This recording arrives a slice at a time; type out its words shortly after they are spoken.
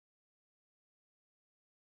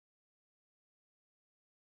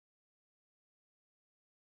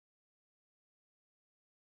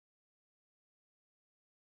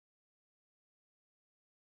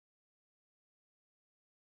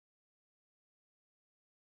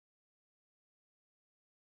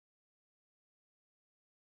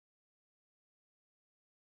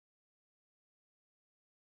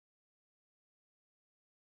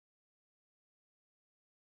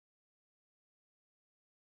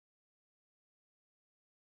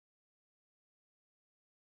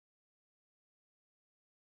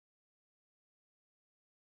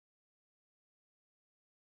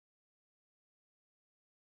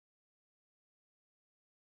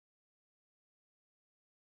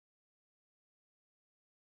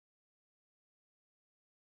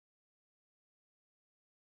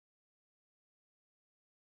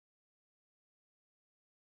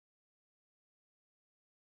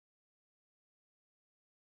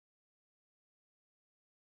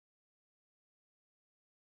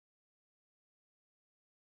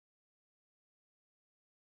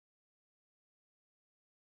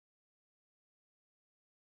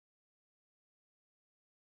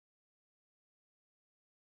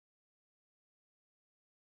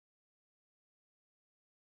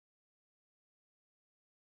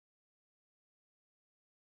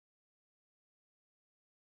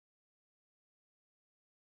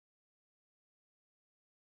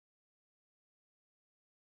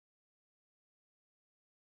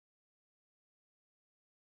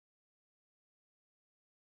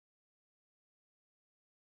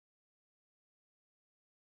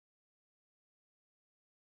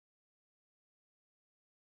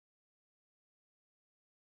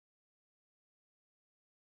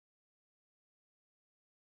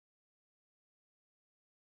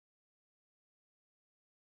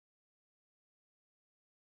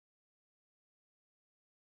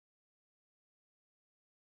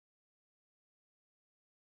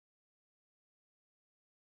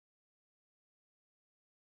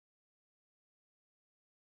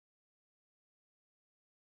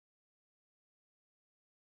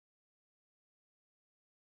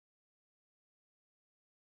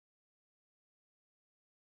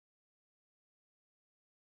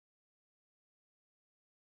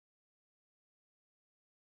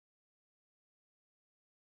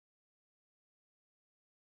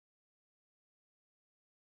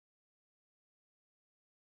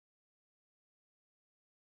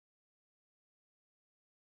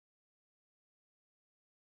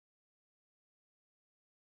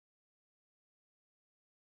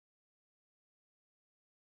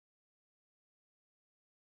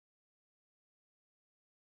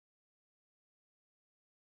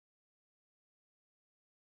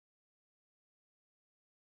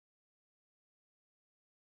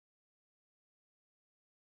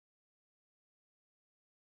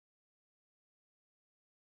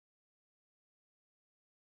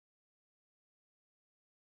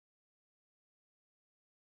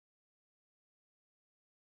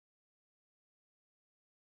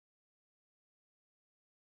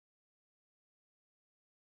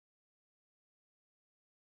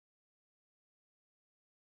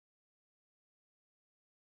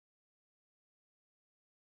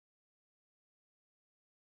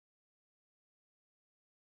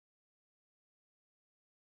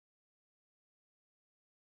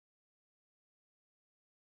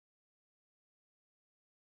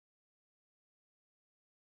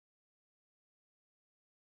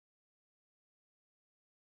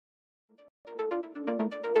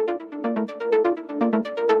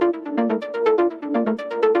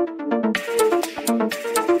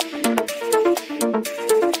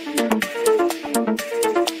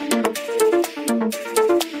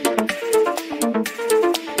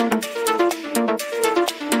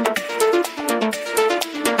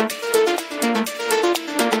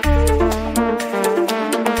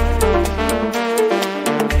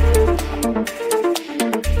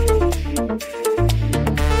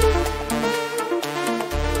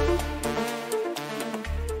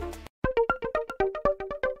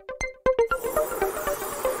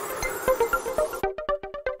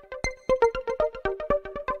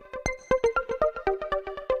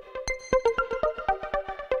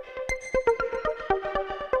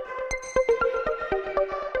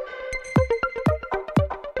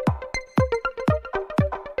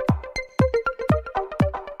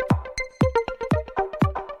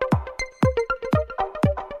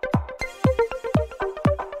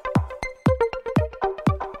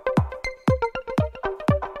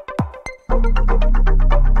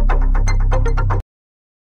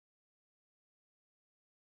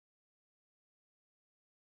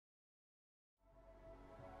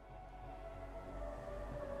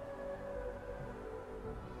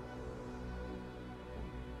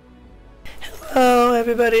Hello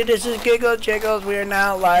everybody, this is Giggles Jiggles. We are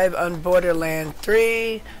now live on Borderlands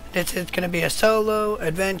 3. This is going to be a solo,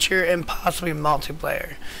 adventure, and possibly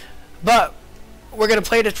multiplayer. But we're going to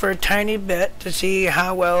play this for a tiny bit to see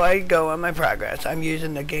how well I go on my progress. I'm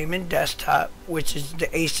using the gaming desktop, which is the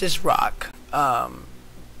Asus ROG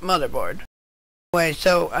motherboard. Anyway,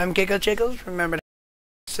 so I'm Giggles Jiggles. Remember to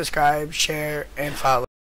subscribe, share, and follow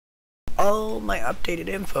all my updated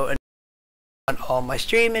info and on all my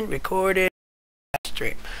streaming, recorded,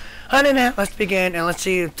 stream. Other than that, let's begin and let's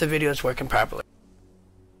see if the video is working properly.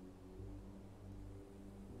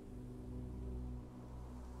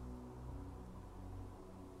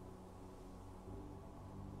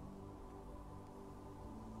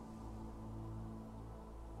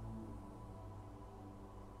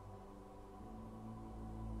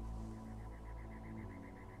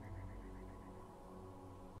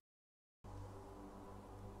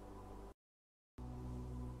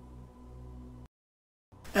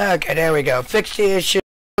 Okay, there we go. Fix the issue.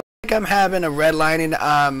 I think I'm having a redlining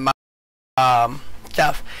on my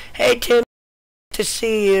stuff. Hey Tim, to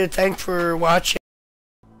see you. Thanks for watching.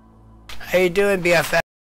 How you doing, BFF?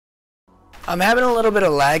 I'm having a little bit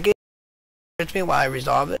of lag. It's me while I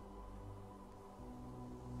resolve it.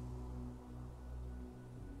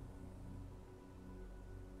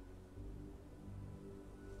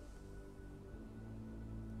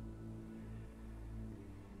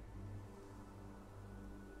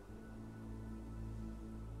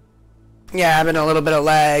 Yeah, having a little bit of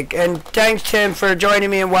lag. And thanks, Tim, for joining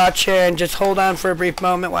me and watching. Just hold on for a brief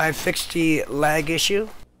moment while I fix the lag issue.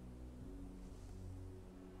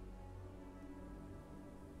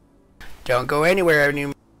 Don't go anywhere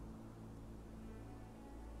anymore.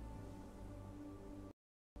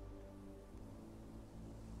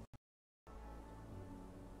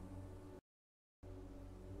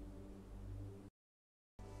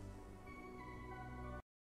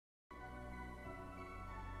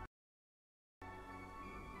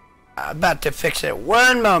 About to fix it.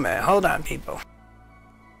 One moment. Hold on, people.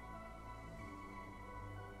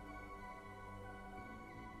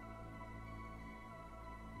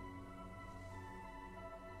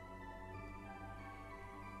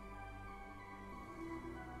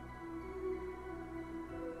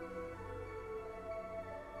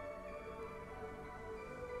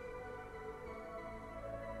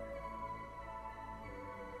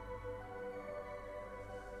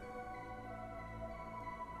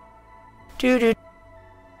 Doo-doo.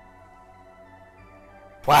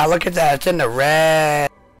 Wow, look at that. It's in the red.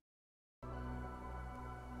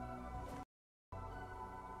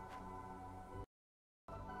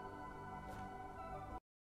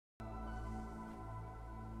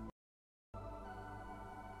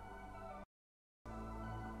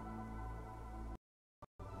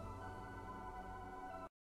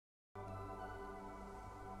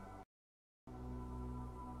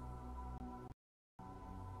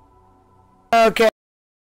 Okay,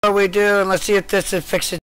 what we do, and let's see if this is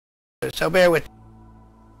fixed. So bear with.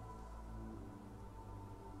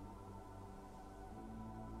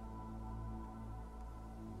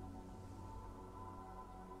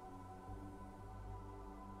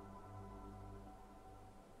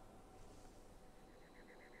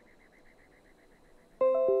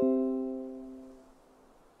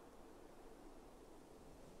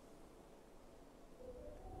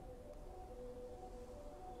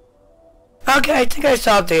 Okay, I think I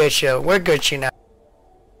solved the issue. We're Gucci now.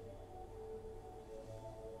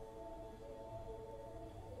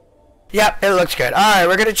 Yep, it looks good. Alright,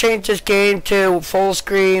 we're gonna change this game to full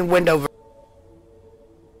screen window.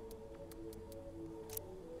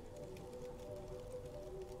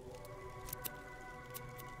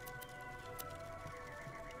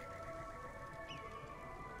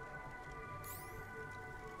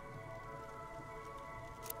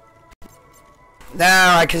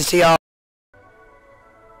 Now I can see all.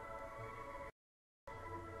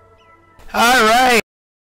 Alright.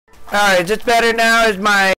 Alright, is this better now? Is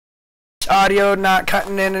my audio not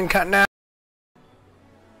cutting in and cutting out?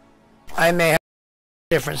 I may have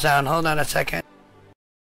a different sound. Hold on a second.